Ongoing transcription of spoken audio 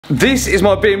This is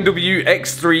my BMW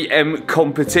X3M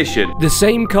competition. The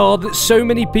same car that so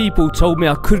many people told me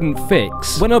I couldn't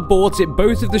fix. When I bought it,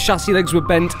 both of the chassis legs were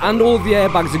bent and all of the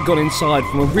airbags had gone inside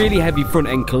from a really heavy front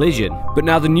end collision. But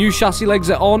now the new chassis legs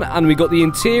are on and we got the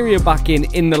interior back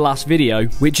in the last video,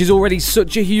 which is already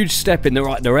such a huge step in the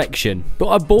right direction. But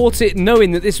I bought it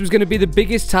knowing that this was going to be the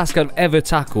biggest task I've ever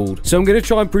tackled. So I'm going to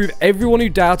try and prove everyone who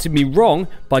doubted me wrong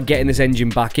by getting this engine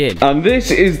back in. And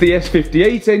this is the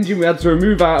S58 engine we had to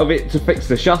remove out of it to fix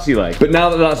the chassis leg. But now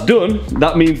that that's done,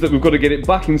 that means that we've got to get it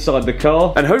back inside the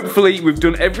car. And hopefully we've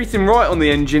done everything right on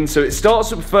the engine so it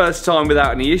starts up first time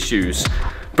without any issues.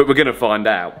 But we're going to find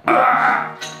out.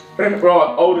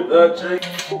 Right, hold it there, Jake.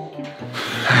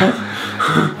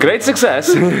 Great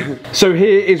success. So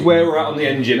here is where we're at on the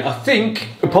engine. I think,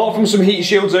 apart from some heat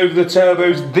shields over the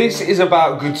turbos, this is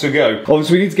about good to go.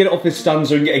 Obviously we need to get it off this stand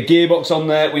so we can get a gearbox on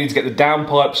there, we need to get the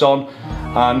downpipes on,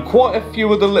 and quite a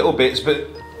few other little bits, but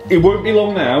it won't be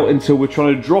long now until we're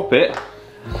trying to drop it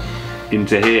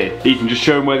into here. Ethan, just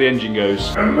show them where the engine goes.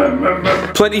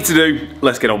 Plenty to do,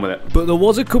 let's get on with it. But there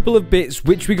was a couple of bits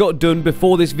which we got done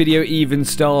before this video even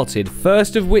started.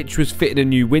 First of which was fitting a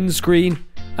new windscreen.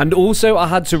 And also I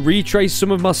had to retrace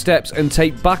some of my steps and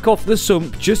take back off the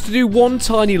sump just to do one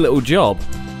tiny little job.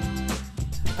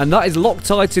 And that is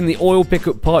Loctiting the oil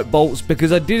pickup pipe bolts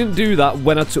because I didn't do that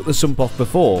when I took the sump off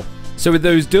before. So with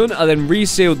those done, I then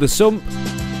resealed the sump.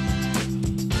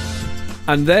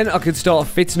 And then I could start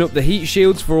fitting up the heat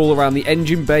shields for all around the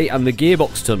engine bay and the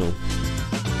gearbox tunnel.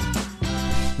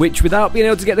 Which, without being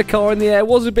able to get the car in the air,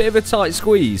 was a bit of a tight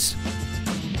squeeze.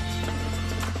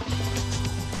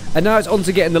 And now it's on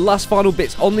to getting the last final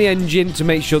bits on the engine to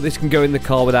make sure this can go in the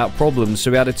car without problems.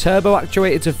 So we had a turbo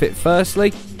actuator to fit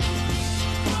firstly.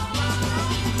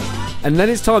 And then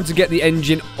it's time to get the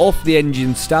engine off the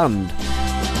engine stand.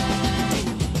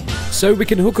 So we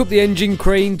can hook up the engine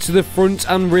crane to the front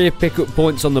and rear pickup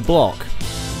points on the block.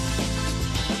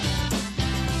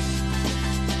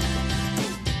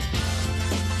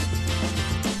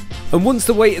 And once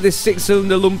the weight of this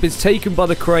 6-cylinder lump is taken by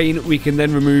the crane, we can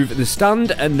then remove the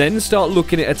stand and then start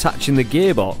looking at attaching the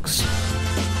gearbox.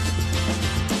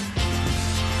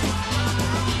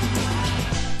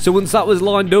 So once that was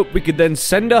lined up, we could then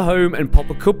send her home and pop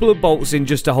a couple of bolts in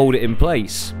just to hold it in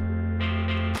place.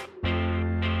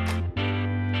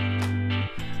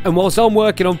 And whilst I'm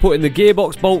working on putting the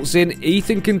gearbox bolts in,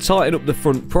 Ethan can tighten up the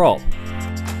front prop.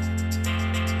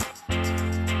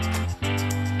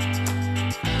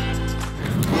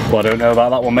 Well, I don't know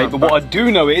about that one, mate, but what I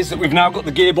do know is that we've now got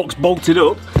the gearbox bolted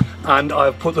up and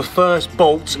I've put the first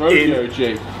bolt in.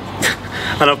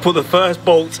 And I've put the first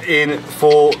bolt in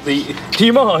for the... Do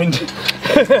you mind?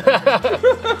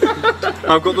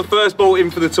 I've got the first bolt in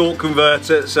for the torque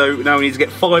converter, so now we need to get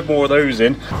 5 more of those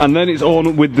in. And then it's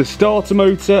on with the starter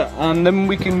motor, and then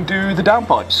we can do the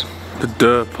downpipes. The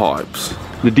dirt pipes.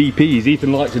 The DPs,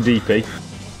 Ethan likes a DP.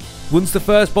 Once the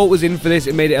first bolt was in for this,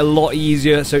 it made it a lot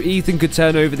easier, so Ethan could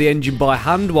turn over the engine by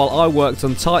hand while I worked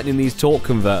on tightening these torque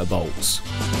converter bolts.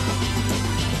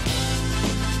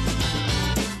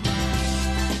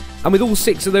 And with all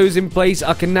 6 of those in place,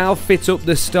 I can now fit up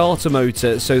the starter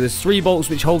motor. So there's 3 bolts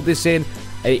which hold this in,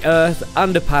 a earth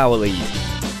and a power lead.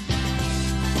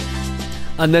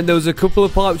 And then there was a couple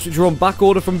of pipes which were on back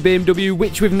order from BMW,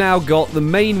 which we've now got, the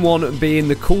main one being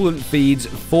the coolant feeds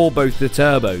for both the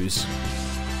turbos.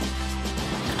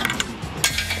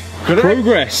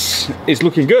 Progress is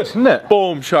looking good, isn't it?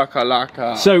 Boom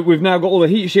shakalaka. So we've now got all the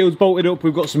heat shields bolted up,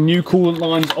 we've got some new coolant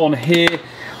lines on here.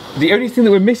 The only thing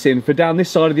that we're missing for down this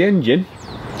side of the engine,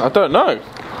 I don't know.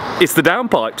 It's the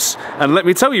downpipes. And let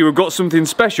me tell you, we've got something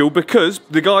special because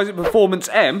the guys at Performance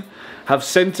M have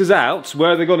sent us out.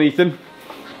 Where have they gone, Ethan?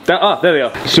 There they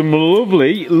are. Some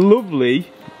lovely, lovely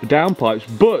downpipes,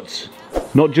 but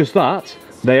not just that.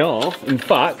 They are, in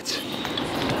fact,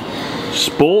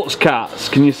 sports cats.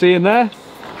 Can you see in there?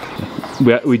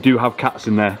 We do have cats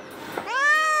in there.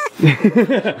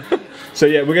 So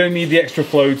yeah, we're going to need the extra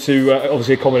flow to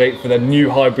obviously accommodate for their new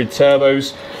hybrid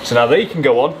turbos. So now they can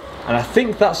go on, and I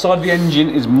think that side of the engine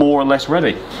is more or less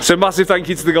ready. So massive thank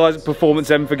you to the guys at Performance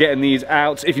M for getting these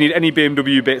out. If you need any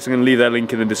BMW bits, I'm going to leave their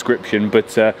link in the description.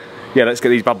 But yeah, let's get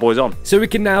these bad boys on. So we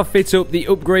can now fit up the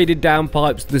upgraded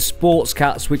downpipes, the sports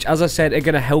cats, which as I said are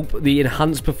going to help the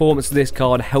enhanced performance of this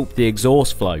car and help the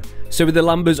exhaust flow. So with the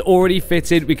Lambers already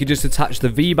fitted, we could just attach the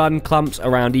V-band clamps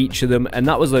around each of them, and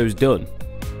that was those done.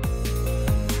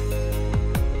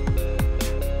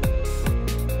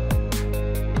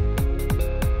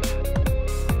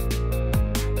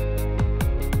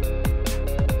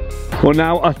 Well,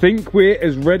 now I think we're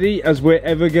as ready as we're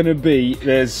ever going to be.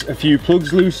 There's a few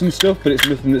plugs loose and stuff, but it's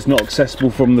nothing that's not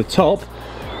accessible from the top.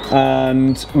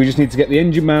 And we just need to get the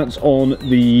engine mounts on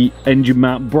the engine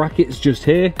mount brackets just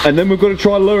here, and then we've got to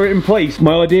try and lower it in place.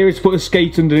 My idea is to put a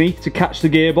skate underneath to catch the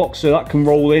gearbox so that can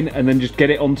roll in, and then just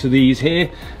get it onto these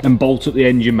here and bolt up the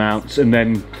engine mounts and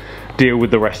then deal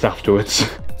with the rest afterwards.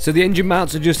 So the engine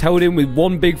mounts are just held in with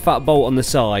one big fat bolt on the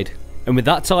side, and with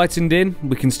that tightened in,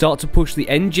 we can start to push the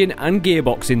engine and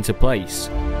gearbox into place.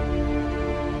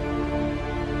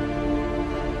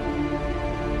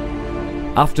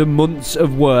 After months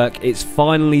of work, it's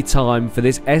finally time for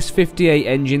this S58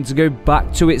 engine to go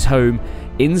back to its home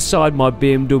inside my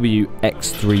BMW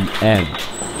X3M.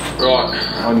 Right,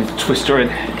 I need to twist her in.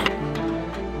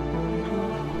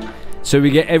 So we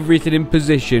get everything in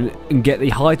position and get the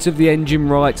height of the engine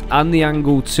right and the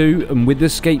angle too, and with the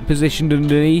skate positioned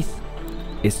underneath,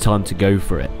 it's time to go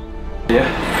for it. Yeah,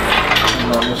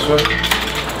 around this way.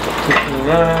 Tipping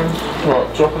around.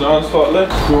 Right, dropping it down slightly.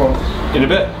 Go on. In a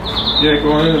bit? Yeah,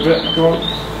 go on in a bit, go on.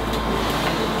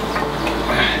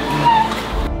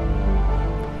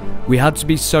 We had to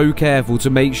be so careful to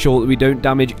make sure that we don't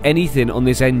damage anything on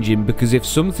this engine, because if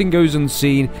something goes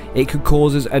unseen, it could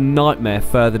cause us a nightmare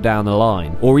further down the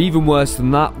line. Or even worse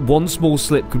than that, one small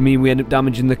slip could mean we end up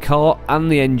damaging the car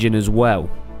and the engine as well.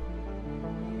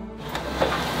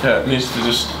 Yeah, it needs to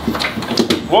just...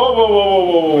 Whoa, whoa, whoa,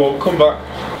 whoa, whoa, whoa, come back.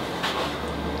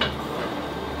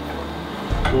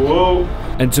 Whoa.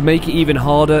 And to make it even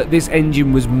harder, this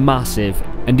engine was massive,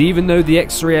 and even though the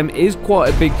X3M is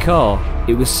quite a big car,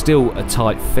 it was still a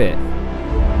tight fit.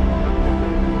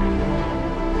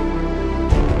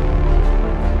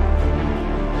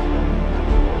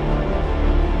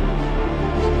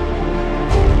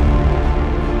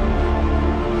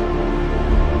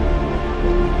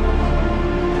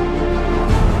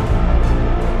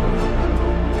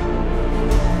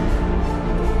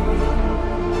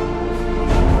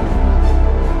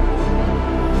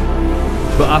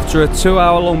 But after a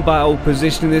 2-hour-long battle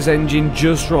positioning this engine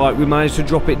just right, we managed to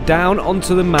drop it down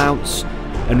onto the mounts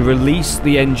and release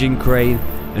the engine crane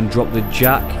and drop the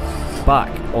jack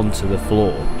back onto the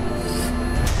floor.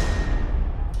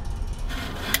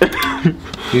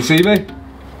 You see me?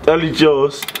 Only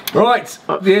just. Right,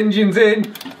 the engine's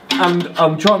in, and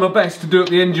I'm trying my best to do up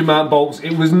the engine mount bolts.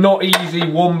 It was not easy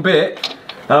one bit,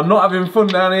 and I'm not having fun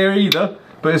down here either,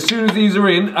 but as soon as these are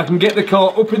in, I can get the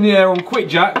car up in the air on quick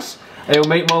jacks. It'll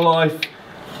make my life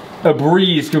a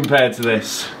breeze compared to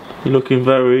this. You're looking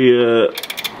very,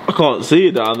 I can't see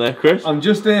you down there, Chris. I'm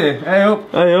just here. Hey up.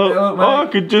 Hey up. Hey up, mate. Oh, I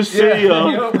could just see you.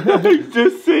 Hey up. I could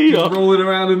just see you. Just rolling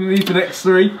around underneath an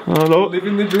X3. Oh, look.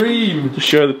 Living the dream. To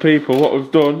show the people what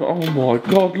we've done. Oh my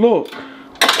God, look.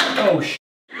 Oh sh**.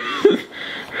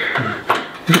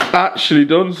 We've actually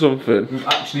done something. We've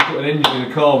actually put an engine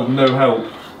in a car with no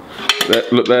help. There,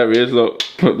 look, there he is, look.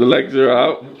 Look, the legs are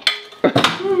out.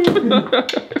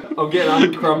 I'm getting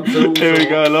hand cramps. Here we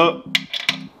go, look.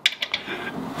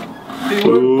 It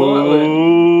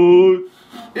won't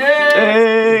bite. Yeah!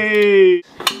 Hey!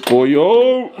 Boy,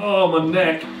 yo! Oh, my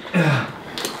neck.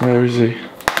 Where is he?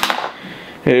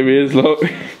 Here he is, look.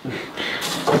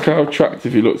 Look how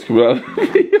attractive he looks coming out.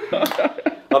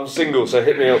 I'm single, so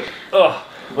hit me up. Ugh,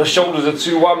 my shoulders are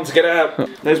too wham to get out.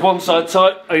 There's one side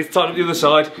tight, I need to tighten up the other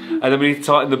side, and then we need to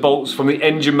tighten the bolts from the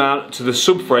engine mount to the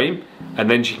subframe, and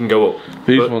then she can go up.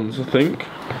 These ones, I think.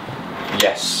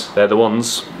 Yes, they're the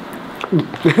ones.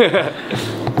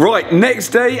 Right, next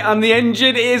day, and the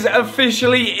engine is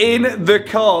officially in the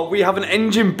car. We have an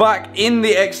engine back in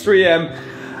the X3M,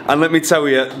 and let me tell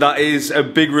you, that is a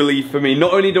big relief for me.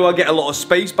 Not only do I get a lot of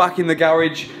space back in the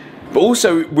garage, but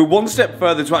also we're one step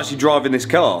further to actually driving this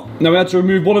car. Now we had to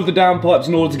remove one of the downpipes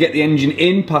in order to get the engine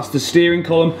in past the steering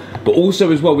column, but also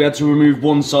as well we had to remove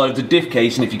one side of the diff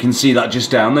case, and if you can see that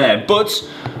just down there, but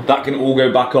that can all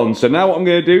go back on. So now what I'm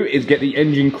going to do is get the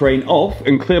engine crane off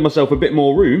and clear myself a bit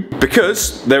more room,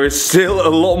 because there is still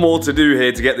a lot more to do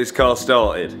here to get this car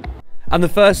started. And the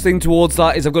first thing towards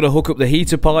that is I've got to hook up the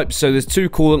heater pipes. So there's two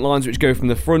coolant lines which go from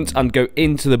the front and go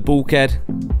into the bulkhead.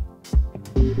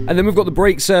 And then we've got the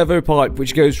brake servo pipe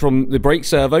which goes from the brake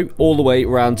servo all the way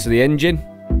around to the engine.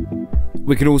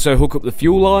 We can also hook up the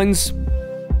fuel lines.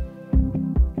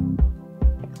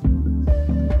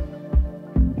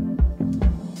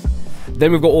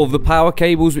 Then we've got all of the power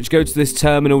cables which go to this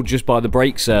terminal just by the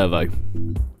brake servo.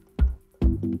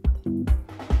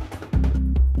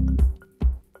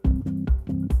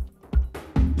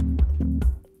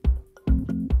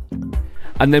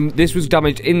 And then this was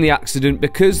damaged in the accident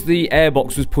because the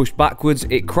airbox was pushed backwards.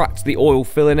 It cracked the oil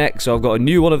filling neck, so I've got a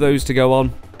new one of those to go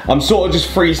on. I'm sort of just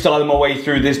freestyling my way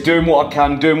through this, doing what I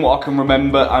can, doing what I can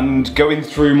remember, and going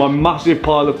through my massive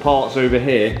pile of parts over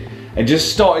here and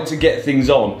just starting to get things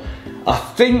on. I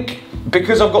think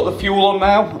because I've got the fuel on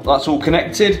now, that's all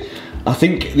connected, I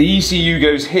think the ECU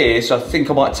goes here, so I think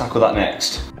I might tackle that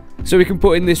next. So we can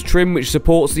put in this trim which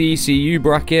supports the ECU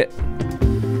bracket.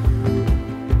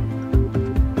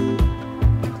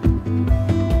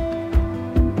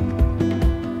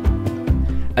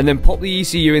 And then pop the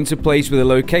ECU into place with a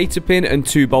locator pin and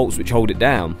 2 bolts which hold it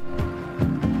down.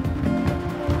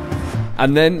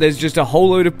 And then there's just a whole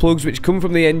load of plugs which come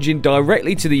from the engine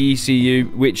directly to the ECU,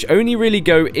 which only really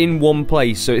go in one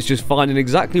place, so it's just finding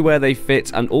exactly where they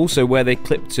fit and also where they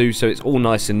clip to, so it's all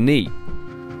nice and neat.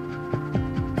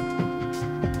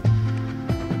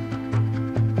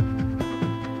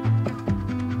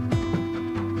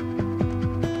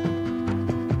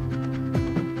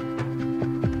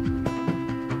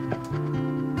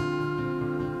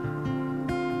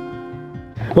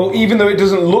 Well, even though it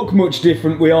doesn't look much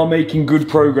different, we are making good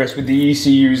progress with the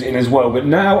ECUs in as well. But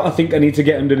now I think I need to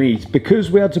get underneath.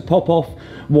 Because we had to pop off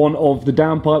one of the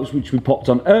downpipes which we popped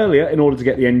on earlier in order to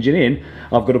get the engine in,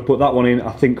 I've got to put that one in,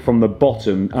 I think, from the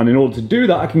bottom. And in order to do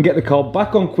that, I can get the car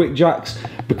back on quick jacks.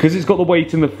 Because it's got the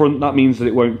weight in the front, that means that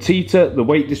it won't teeter, the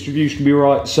weight distribution will be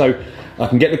right. So I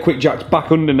can get the quick jacks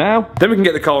back under now. Then we can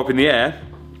get the car up in the air.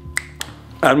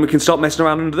 And we can start messing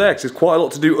around under there, because there's quite a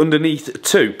lot to do underneath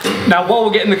too. Now, while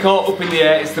we're getting the car up in the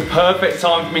air, it's the perfect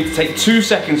time for me to take 2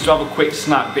 seconds to have a quick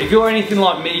snack. But if you're anything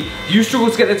like me, you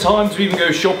struggle to get the time to even go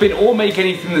shopping or make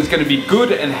anything that's going to be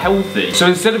good and healthy. So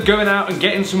instead of going out and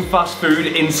getting some fast food,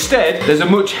 instead, there's a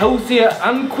much healthier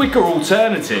and quicker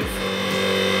alternative.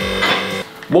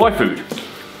 Y-food.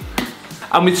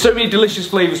 And with so many delicious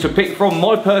flavours to pick from,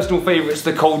 my personal favourite's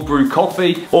the cold brew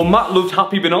coffee, or Matt loved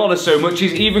Happy Banana so much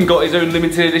he's even got his own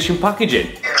limited edition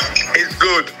packaging. It's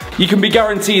good. You can be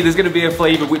guaranteed there's going to be a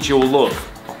flavour which you'll love.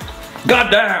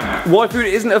 God damn! Y-Food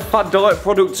isn't a fad diet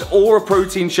product or a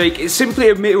protein shake, it's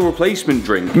simply a meal replacement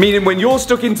drink. Meaning when you're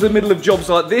stuck into the middle of jobs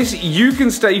like this, you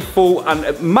can stay full and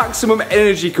at maximum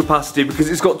energy capacity because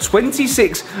it's got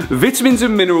 26 vitamins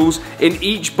and minerals in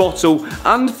each bottle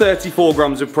and 34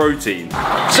 grams of protein.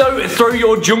 So throw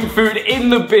your junk food in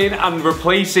the bin and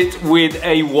replace it with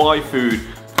a Y-Food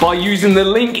by using the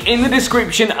link in the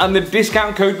description and the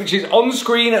discount code which is on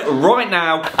screen right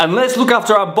now. And let's look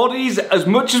after our bodies as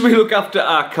much as we look after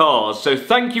our cars. So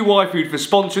thank you Y-Food for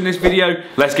sponsoring this video.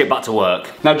 Let's get back to work.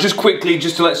 Now just quickly,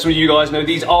 just to let some of you guys know,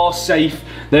 these are safe.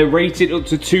 They're rated up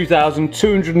to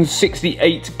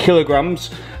 2,268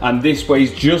 kilograms and this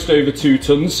weighs just over 2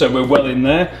 tons, so we're well in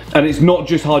there. And it's not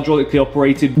just hydraulically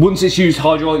operated. Once it's used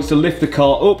hydraulics to lift the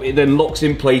car up, it then locks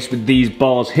in place with these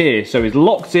bars here. So it's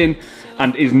locked in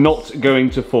and is not going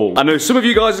to fall. I know some of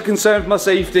you guys are concerned for my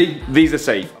safety. These are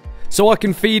safe. So I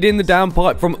can feed in the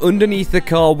downpipe from underneath the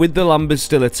car with the lambers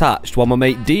still attached, while my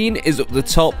mate Dean is up the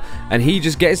top and he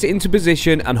just gets it into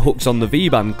position and hooks on the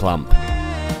V-band clamp.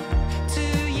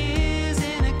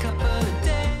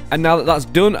 And now that that's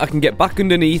done, I can get back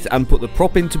underneath and put the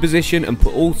prop into position and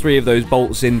put all 3 of those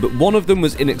bolts in, but one of them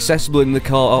was inaccessible in the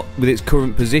car with its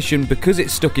current position. Because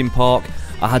it's stuck in park,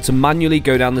 I had to manually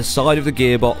go down the side of the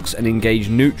gearbox and engage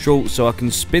neutral so I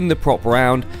can spin the prop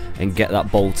round and get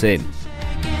that bolt in.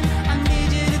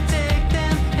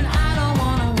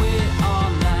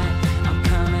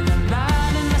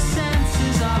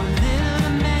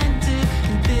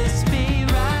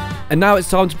 And now it's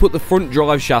time to put the front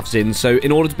drive shafts in, so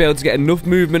in order to be able to get enough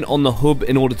movement on the hub,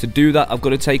 in order to do that, I've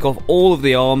got to take off all of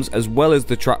the arms as well as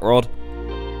the track rod.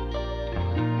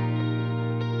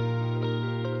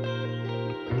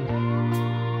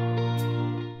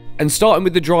 And starting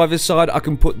with the driver's side, I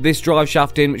can put this drive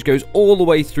shaft in, which goes all the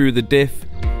way through the diff.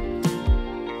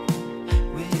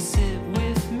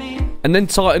 And then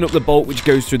tighten up the bolt which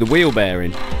goes through the wheel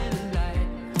bearing.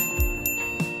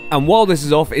 And while this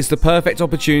is off, it's the perfect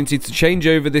opportunity to change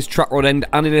over this track rod end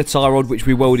and inner tie rod which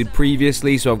we welded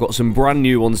previously, so I've got some brand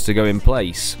new ones to go in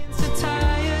place.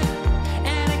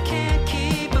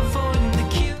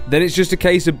 Then it's just a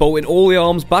case of bolting all the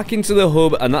arms back into the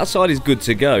hub and that side is good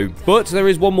to go. But there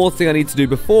is one more thing I need to do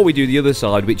before we do the other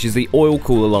side, which is the oil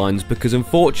cooler lines, because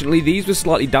unfortunately these were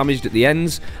slightly damaged at the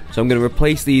ends, so I'm going to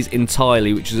replace these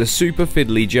entirely, which is a super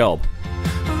fiddly job.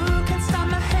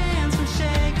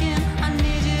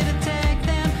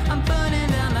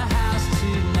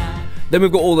 Then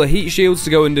we've got all the heat shields to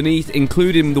go underneath,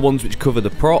 including the ones which cover the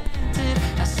prop.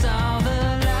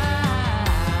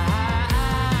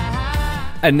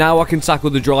 And now I can tackle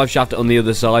the drive shaft on the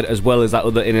other side, as well as that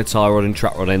other inner tie rod and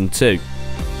track rod end too.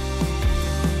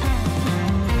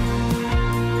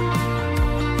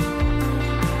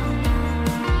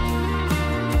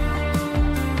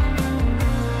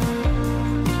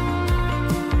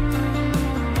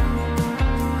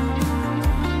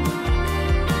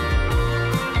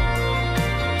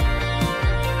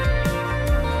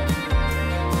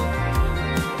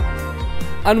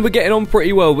 And we're getting on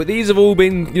pretty well, but these have all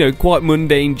been, you know, quite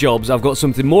mundane jobs. I've got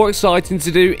something more exciting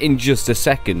to do in just a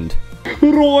second.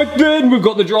 Right then, we've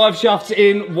got the drive shafts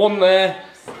in, one there,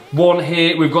 one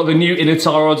here. We've got the new inner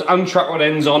tie rods and track rod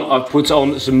ends on. I've put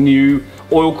on some new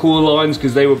oil cooler lines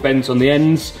because they were bent on the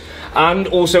ends. And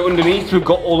also underneath, we've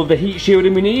got all of the heat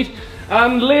shielding we need.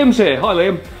 And Liam's here. Hi,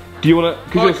 Liam. Do you want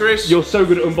to? Hi, Chris. You're so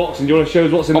good at unboxing. Do you want to show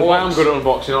us what's in the box? Oh, I am good at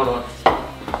unboxing, aren't I?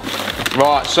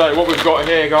 Right, so what we've got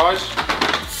here, guys.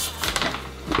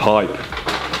 Pipe.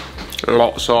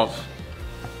 Lots of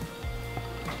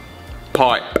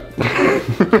pipe.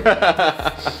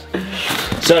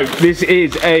 So this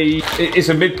is it's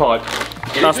a mid pipe.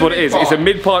 That's what it is. It's a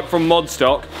mid pipe from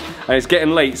Modstock, and it's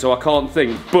getting late, so I can't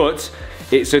think. But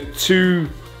it's a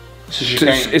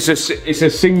it's a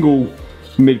single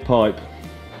mid pipe.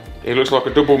 It looks like a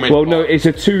double mid. Well, no, it's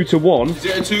a 2 to 1. Is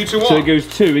it a 2 to 1? So it goes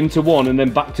 2 into 1 and then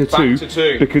back to 2. Back to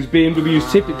 2. Because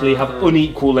BMWs typically have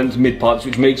unequal length mid pipes,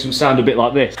 which makes them sound a bit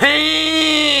like this.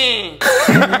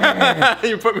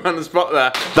 You put me on the spot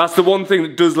there. That's the one thing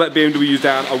that does let BMWs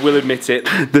down, I will admit it.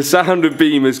 The sound of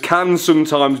Beamers can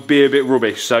sometimes be a bit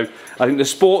rubbish, so I think the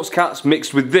sports cats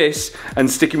mixed with this and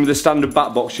sticking with the standard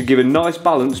back box should give a nice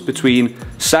balance between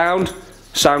sound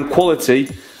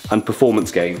quality and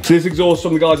performance gain. So this exhaust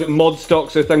from the guys at Modstock,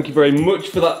 so thank you very much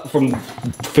for that, from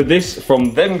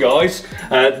them guys.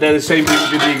 They're the same people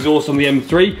who did the exhaust on the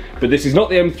M3, but this is not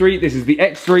the M3, this is the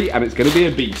X3, and it's going to be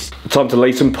a beast. Time to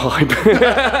lay some pipe.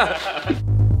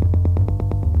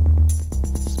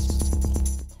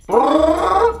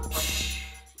 Oh,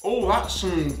 that's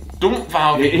some dump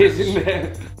valve. It is, isn't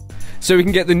it? So we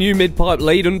can get the new mid-pipe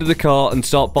laid under the car and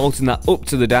start bolting that up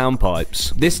to the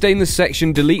downpipes. This stainless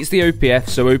section deletes the OPF,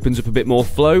 so opens up a bit more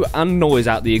flow and noise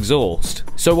out the exhaust.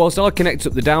 So whilst I connect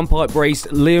up the downpipe brace,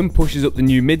 Liam pushes up the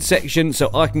new mid-section so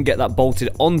I can get that bolted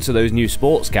onto those new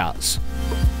sports cats.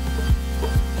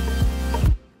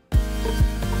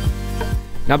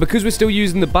 Now because we're still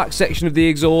using the back section of the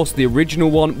exhaust, the original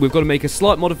one, we've got to make a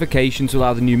slight modification to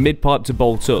allow the new mid-pipe to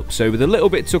bolt up. So with a little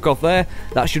bit took off there,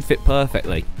 that should fit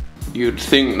perfectly. You'd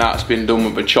think that's been done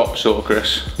with a chop saw,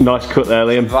 Chris. Nice cut there,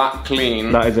 Liam. That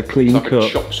clean. That is a clean like cut. A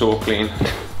chop saw clean.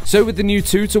 So with the new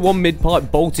 2 to 1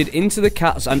 mid-pipe bolted into the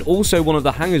cats and also one of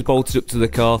the hangers bolted up to the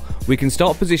car, we can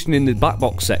start positioning the back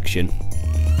box section.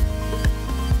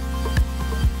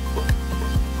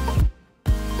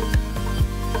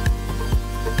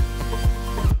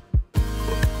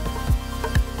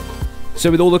 So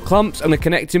with all the clamps and the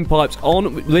connecting pipes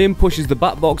on, Liam pushes the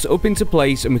back box up into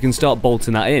place and we can start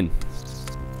bolting that in.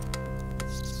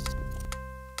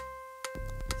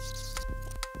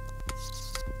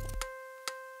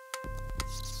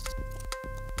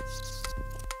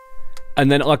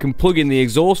 And then I can plug in the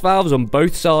exhaust valves on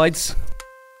both sides.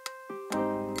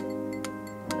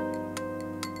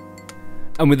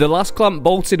 And with the last clamp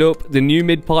bolted up, the new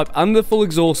mid-pipe and the full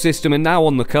exhaust system are now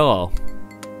on the car.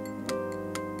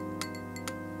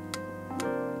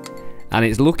 And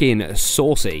it's looking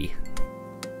saucy.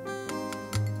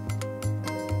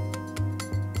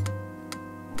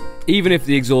 Even if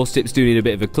the exhaust tips do need a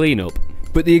bit of a clean-up.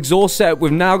 But the exhaust setup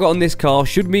we've now got on this car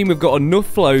should mean we've got enough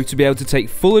flow to be able to take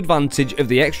full advantage of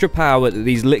the extra power that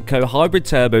these Litco hybrid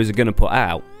turbos are going to put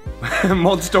out.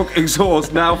 Modstock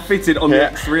exhaust now fitted on the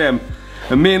X3M.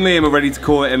 And me and Liam are ready to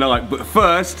call it a night. But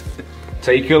first,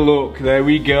 take a look. There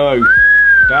we go.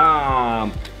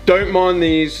 Damn. Don't mind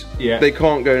these. Yeah. They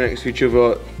can't go next to each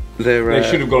other. They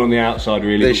should have gone on the outside,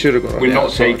 really. They should have gone on We're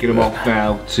not taking them off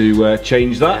now to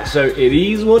change that, so it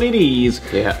is what it is.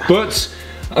 Yeah. But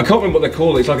I can't remember what they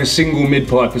call it. It's like a single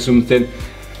mid-pipe or something.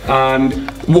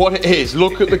 And what it is,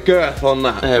 look at the girth on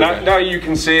that. Now you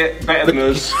can see it better than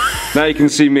us. Now you can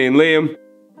see me and Liam.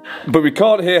 But we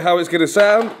can't hear how it's going to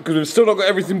sound because we've still not got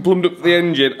everything plumbed up for the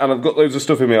engine and I've got loads of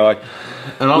stuff in my eye.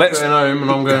 And I'm going home and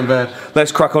I'm going to bed.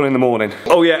 Let's crack on in the morning.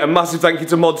 Oh yeah, a massive thank you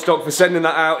to Modstock for sending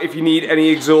that out. If you need any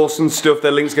exhaust and stuff,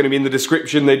 their link's going to be in the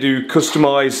description. They do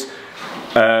customised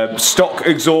stock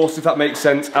exhaust, if that makes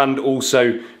sense, and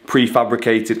also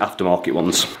prefabricated aftermarket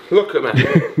ones. Look at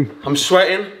me. I'm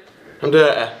sweating. I'm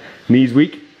dirty. Knees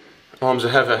weak. Arms are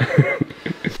heavy.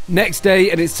 Next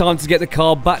day, and it's time to get the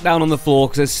car back down on the floor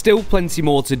because there's still plenty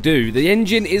more to do. The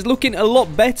engine is looking a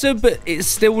lot better, but it's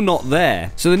still not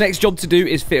there. So the next job to do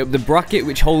is fit up the bracket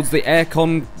which holds the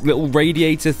aircon little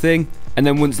radiator thing, and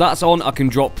then once that's on, I can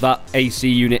drop that AC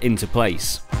unit into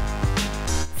place.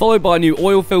 Followed by a new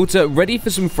oil filter, ready for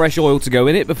some fresh oil to go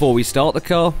in it before we start the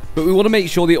car. But we want to make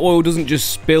sure the oil doesn't just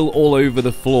spill all over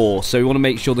the floor, so we want to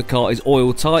make sure the car is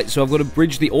oil tight. So I've got to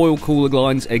bridge the oil cooler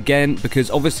lines again, because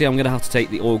obviously I'm going to have to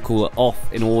take the oil cooler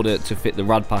off in order to fit the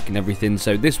rad pack and everything,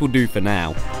 so this will do for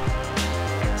now.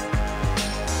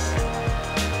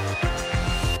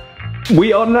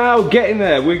 We are now getting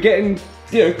there. We're getting,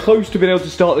 you know, close to being able to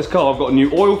start this car. I've got a new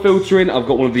oil filter in, I've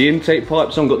got one of the intake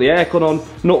pipes on, got the aircon on,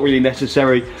 not really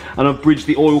necessary, and I've bridged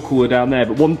the oil cooler down there.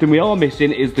 But one thing we are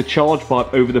missing is the charge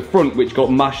pipe over the front, which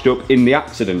got mashed up in the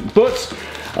accident. But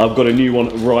I've got a new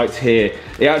one right here.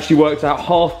 It actually worked out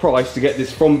half price to get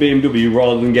this from BMW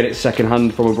rather than get it second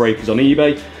hand from a breakers on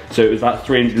eBay. So it was about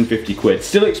 350 quid.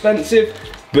 Still expensive,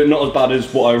 but not as bad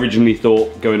as what I originally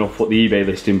thought going off what the eBay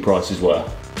listing prices were.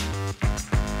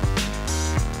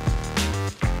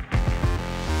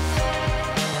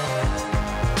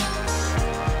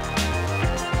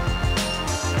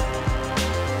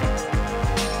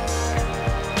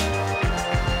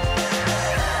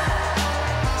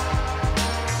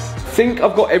 I think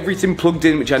I've got everything plugged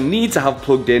in which I need to have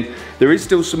plugged in. There is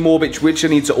still some more bits which I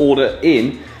need to order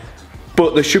in,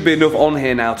 but there should be enough on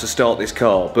here now to start this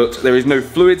car. But there is no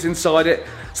fluids inside it,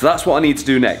 so that's what I need to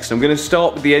do next. I'm going to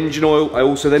start with the engine oil. I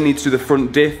also then need to do the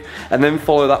front diff and then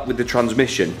follow that with the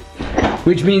transmission.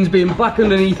 Which means being back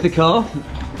underneath the car,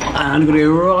 and I'm going to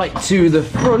go right to the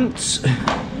front,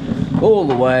 all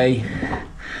the way,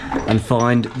 and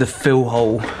find the fill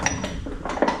hole,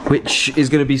 which is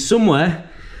going to be somewhere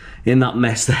in that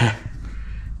mess there.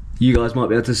 You guys might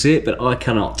be able to see it, but I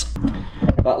cannot.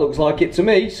 That looks like it to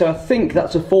me, so I think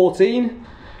that's a 14.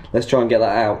 Let's try and get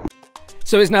that out.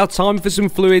 So it's now time for some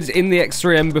fluids in the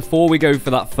X3M before we go for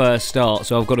that first start.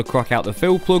 So I've got to crack out the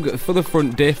fill plug for the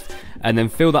front diff and then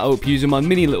fill that up using my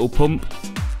mini little pump.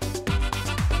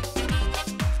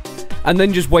 And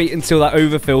then just wait until that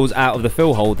overfills out of the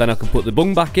fill hole, then I can put the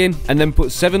bung back in and then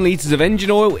put 7 litres of engine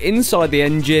oil inside the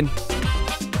engine.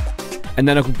 And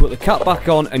then I can put the cap back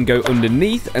on and go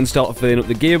underneath and start filling up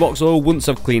the gearbox oil once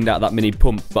I've cleaned out that mini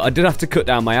pump. But I did have to cut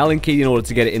down my Allen key in order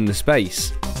to get it in the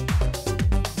space.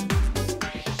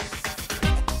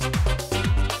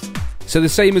 So the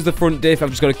same as the front diff, I've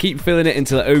just got to keep filling it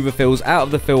until it overfills out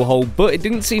of the fill hole, but it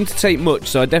didn't seem to take much,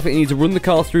 so I definitely need to run the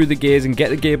car through the gears and get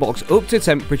the gearbox up to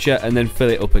temperature and then fill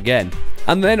it up again.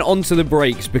 And then onto the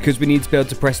brakes, because we need to be able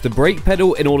to press the brake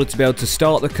pedal in order to be able to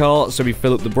start the car, so we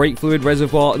fill up the brake fluid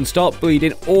reservoir and start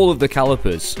bleeding all of the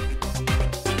calipers.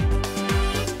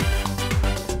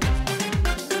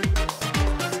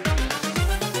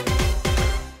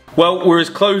 Well, we're as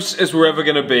close as we're ever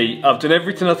going to be. I've done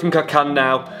everything I think I can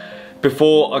now.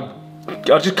 Before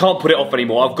I just can't put it off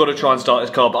anymore. I've got to try and start this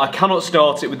car, but I cannot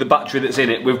start it with the battery that's in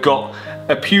it. We've got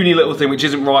a puny little thing which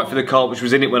isn't right for the car, which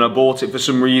was in it when I bought it for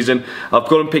some reason. I've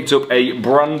gone and picked up a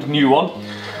brand new one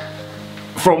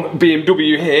from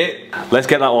BMW here. Let's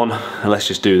get that on and let's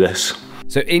just do this.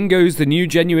 So in goes the new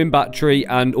genuine battery,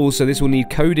 and also this will need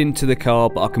coding to the car,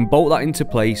 but I can bolt that into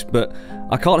place. But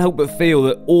I can't help but feel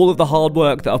that all of the hard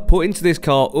work that I've put into this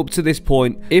car up to this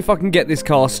point, if I can get this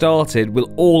car started,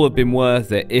 will all have been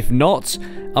worth it. If not,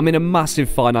 I'm in a massive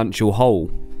financial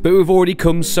hole. But we've already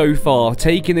come so far,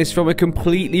 taking this from a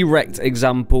completely wrecked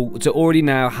example to already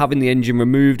now having the engine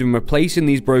removed and replacing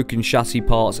these broken chassis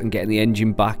parts and getting the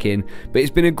engine back in. But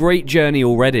it's been a great journey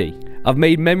already. I've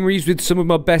made memories with some of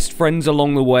my best friends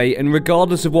along the way, and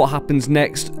regardless of what happens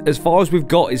next, as far as we've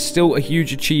got is still a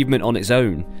huge achievement on its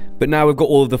own. But now we've got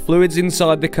all of the fluids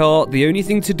inside the car, the only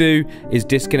thing to do is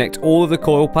disconnect all of the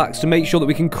coil packs to make sure that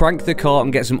we can crank the car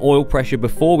and get some oil pressure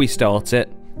before we start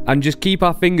it. And just keep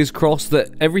our fingers crossed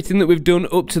that everything that we've done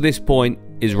up to this point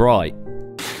is right.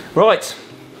 Right,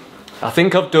 I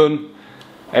think I've done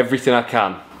everything I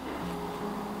can.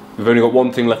 We've only got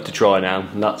one thing left to try now,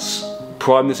 and that's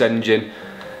prime this engine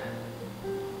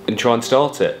and try and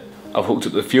start it. I've hooked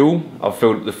up the fuel, I've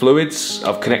filled up the fluids,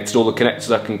 I've connected all the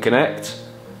connectors I can connect.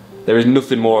 There is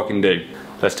nothing more I can do.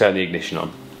 Let's turn the ignition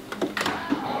on.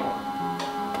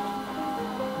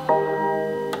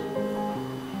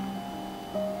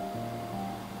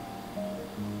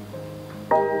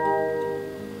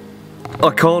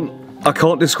 I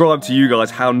can't describe to you guys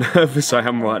how nervous I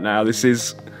am right now. This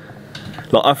is,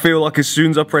 like, I feel like as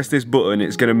soon as I press this button,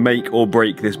 it's gonna make or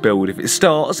break this build. If it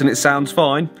starts and it sounds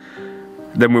fine,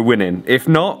 then we're winning. If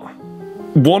not,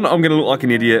 one, I'm gonna look like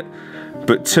an idiot,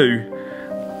 but two,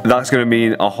 that's gonna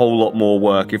mean a whole lot more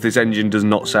work if this engine does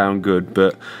not sound good.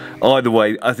 But either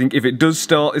way, I think if it does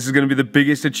start, this is gonna be the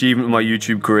biggest achievement of my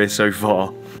YouTube career so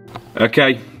far.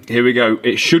 Okay, here we go.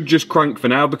 It should just crank for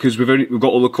now because we've got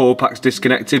all the coil packs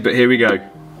disconnected, but here we go.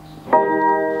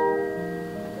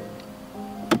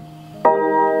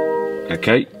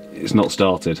 Okay, it's not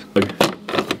started.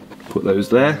 Put those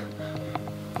there.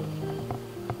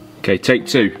 Okay, take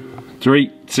two.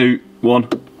 3, 2, 1.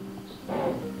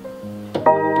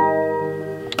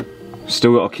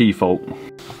 Still got a key fault.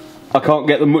 I can't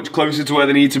get them much closer to where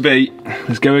they need to be.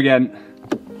 Let's go again.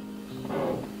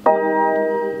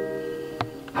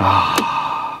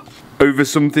 over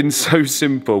something so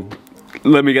simple.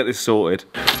 Let me get this sorted.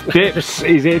 Dips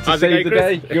is here to save the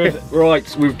day. Good.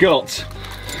 Right, we've got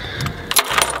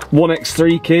one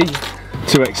X3 key,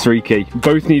 two X3 key.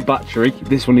 Both need battery.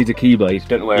 This one needs a keyblade.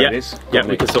 Don't know where it is. Yeah,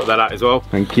 we can sort that out as well.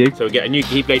 Thank you. So we get a new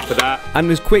keyblade for that.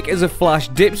 And as quick as a flash,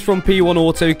 Dips from P1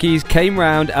 Auto Keys came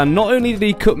round, and not only did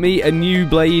he cut me a new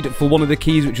blade for one of the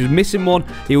keys which was missing one,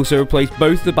 he also replaced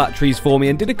both the batteries for me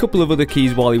and did a couple of other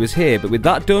keys while he was here. But with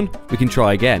that done, we can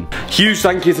try again. Huge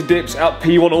thank you to Dips at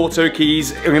P1 Auto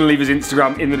Keys. I'm going to leave his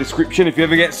Instagram in the description. If you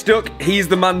ever get stuck, he's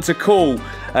the man to call.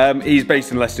 He's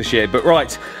based in Leicestershire. But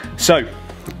right, so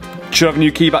should have a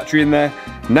new key battery in there.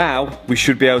 Now we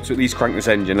should be able to at least crank this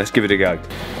engine. Let's give it a go.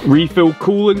 Refill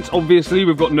coolant. Obviously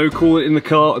we've got no coolant in the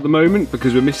car at the moment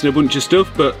because we're missing a bunch of stuff,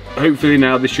 but hopefully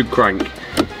now this should crank.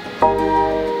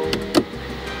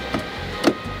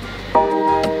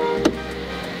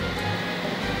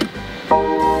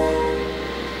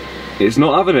 It's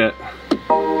not having it.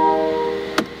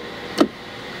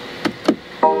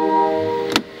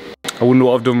 I wonder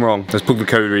what I've done wrong. Let's plug the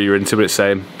code reader in, see what it's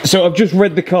saying. So I've just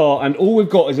read the car and all we've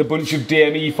got is a bunch of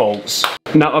DME faults.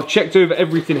 Now I've checked over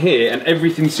everything here and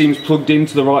everything seems plugged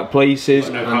into the right places.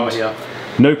 No power here.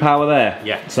 No power there?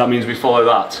 Yeah. So that means we follow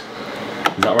that.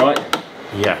 Is that right?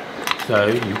 Yeah. So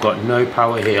you've got no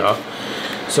power here.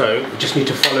 So we just need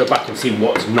to follow back and see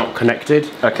what's not connected.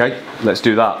 Okay, let's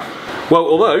do that. Well,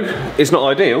 although it's not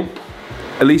ideal,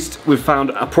 at least we've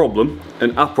found a problem,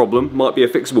 and a problem might be a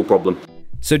fixable problem.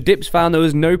 So Dips found there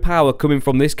was no power coming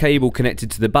from this cable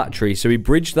connected to the battery, so he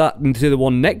bridged that into the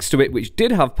one next to it which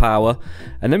did have power,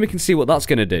 and then we can see what that's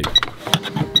going to do.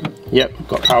 Yep,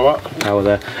 got power. Power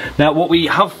there. Now what we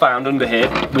have found under here,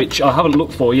 which I haven't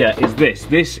looked for yet, is this.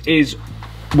 This is,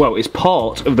 well, it's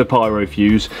part of the pyro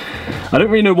fuse. I don't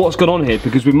really know what's gone on here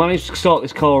because we managed to start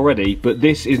this car already, but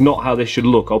this is not how this should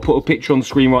look. I'll put a picture on the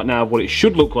screen right now of what it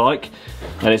should look like,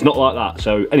 and it's not like that.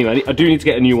 So anyway, I do need to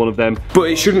get a new one of them, but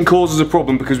it shouldn't cause us a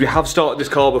problem because we have started this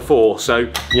car before, so.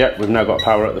 Yep, we've now got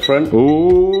power at the front.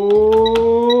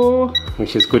 Ooh.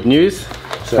 Which is good news.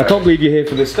 So I can't believe you're here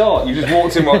for the start. You just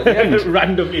walked in right at the end.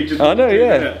 Randomly just. I know,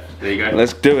 yeah. There you go.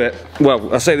 Let's do it.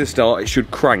 Well, I say the start, it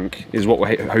should crank, is what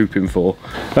we're hoping for.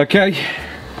 Okay.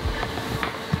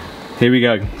 Here we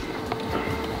go.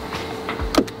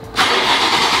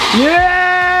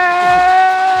 Yes!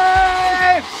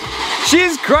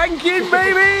 She's cranking,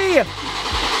 baby!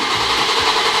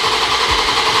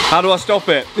 How do I stop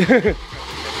it?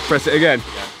 Press it again.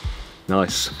 Yeah.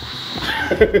 Nice.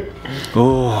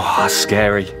 Oh, that's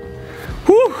scary.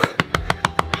 Whew.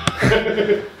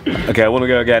 Okay, I want to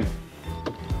go again.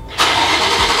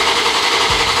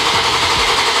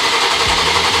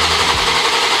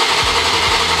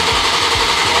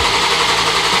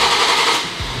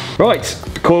 Right,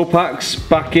 coil packs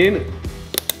back in.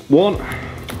 1,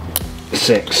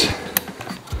 6.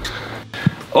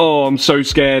 Oh, I'm so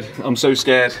scared. I'm so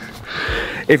scared.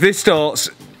 If this starts,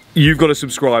 you've got to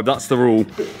subscribe. That's the rule.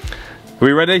 Are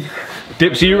we ready?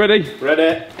 Dips, are you ready?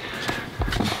 Ready.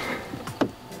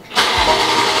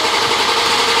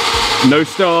 No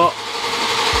start.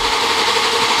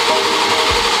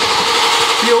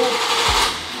 Fuel.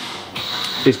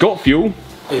 It's got fuel.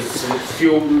 Is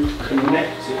fuel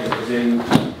connected as in?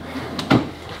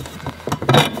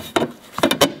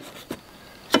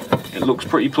 It looks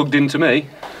pretty plugged in to me.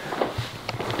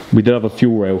 We did have a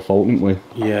fuel rail fault, didn't we?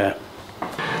 Yeah.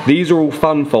 These are all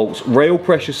fan faults. Rail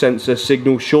pressure sensor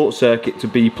signal short circuit to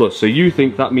B+. So you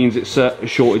think that means it's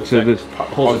shorted to the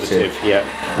positive. Yeah.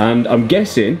 And I'm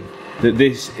guessing that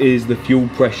this is the fuel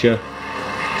pressure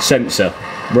sensor,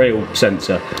 rail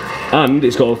sensor. And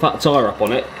it's got a fat tyre up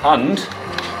on it. And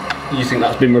you think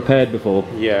that's been repaired before?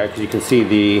 Yeah, because you can see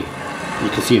the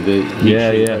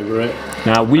over it.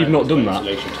 Now we've not done that.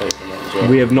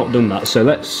 We have not done that. So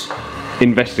let's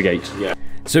investigate. Yeah.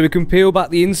 So we can peel back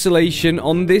the insulation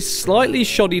on this slightly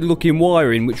shoddy looking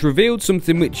wiring, which revealed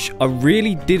something which I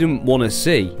really didn't want to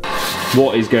see.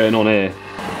 What is going on here?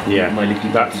 Yeah,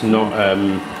 that's not,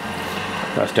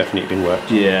 that's definitely been worked.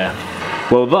 Yeah.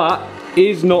 Well, that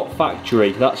is not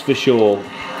factory, that's for sure.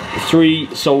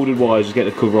 3 soldered wires to get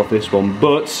the cover off this one,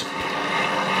 but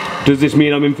does this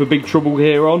mean I'm in for big trouble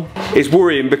here on? It's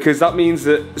worrying because that means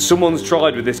that someone's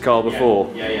tried with this car before.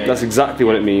 Yeah. That's exactly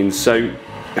what it means. So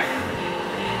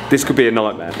this could be a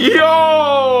nightmare.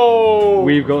 Yo!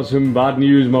 We've got some bad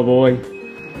news, my boy.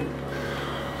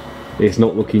 It's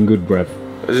not looking good, Brev.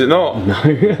 Is it not? No.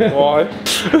 Why?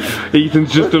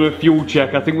 Ethan's just done a fuel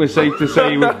check. I think we're safe to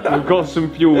say we've got some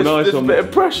fuel. There's a bit of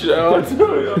pressure there, I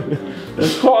tell you.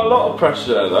 There's quite a lot of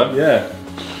pressure there, though. Yeah.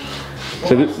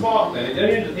 So smart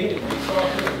then.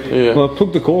 well, I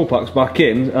plugged the coil packs back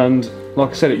in and Like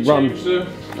I said, it ran.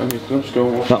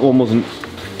 That one wasn't.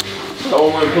 That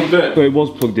one went plugged in? Well, it was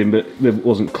plugged in, but it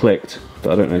wasn't clicked.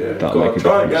 But I don't know if that'll make a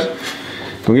difference. Again.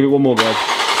 I'll give it one more go.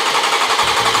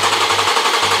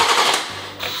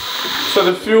 So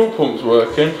the fuel pump's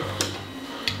working?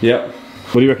 Yeah.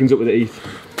 What do you reckon's up with it,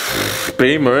 Heath?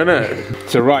 Beamer, innit?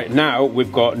 So right now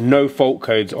we've got no fault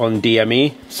codes on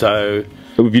DME, so...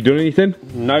 Have you done anything?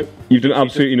 No. You've done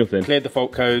absolutely nothing? Cleared the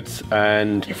fault codes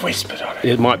and... You've whispered on it.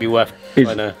 It might be worth...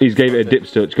 He's gave it a dip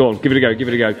touch. Go on, give it a go, give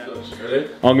it a go. Ready?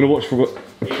 I'm going to watch for what...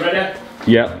 You ready?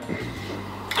 Yeah.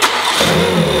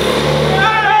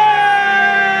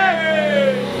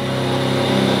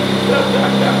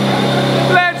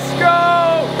 Let's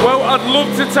go! Well, I'd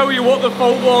love to tell you what the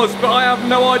fault was, but I have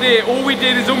no idea. All we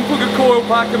did is unplug a coil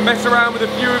pack and mess around with a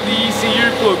few of the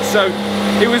ECU plugs, so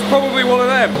it was probably one of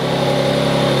them.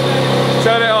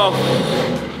 Turn it off.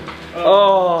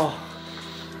 Oh.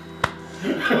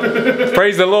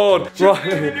 Praise the Lord. Right.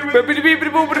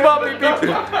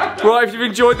 Right, if you've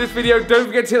enjoyed this video, don't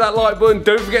forget to hit that like button.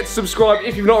 Don't forget to subscribe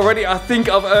if you've not already. I think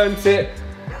I've earned it.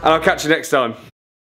 And I'll catch you next time.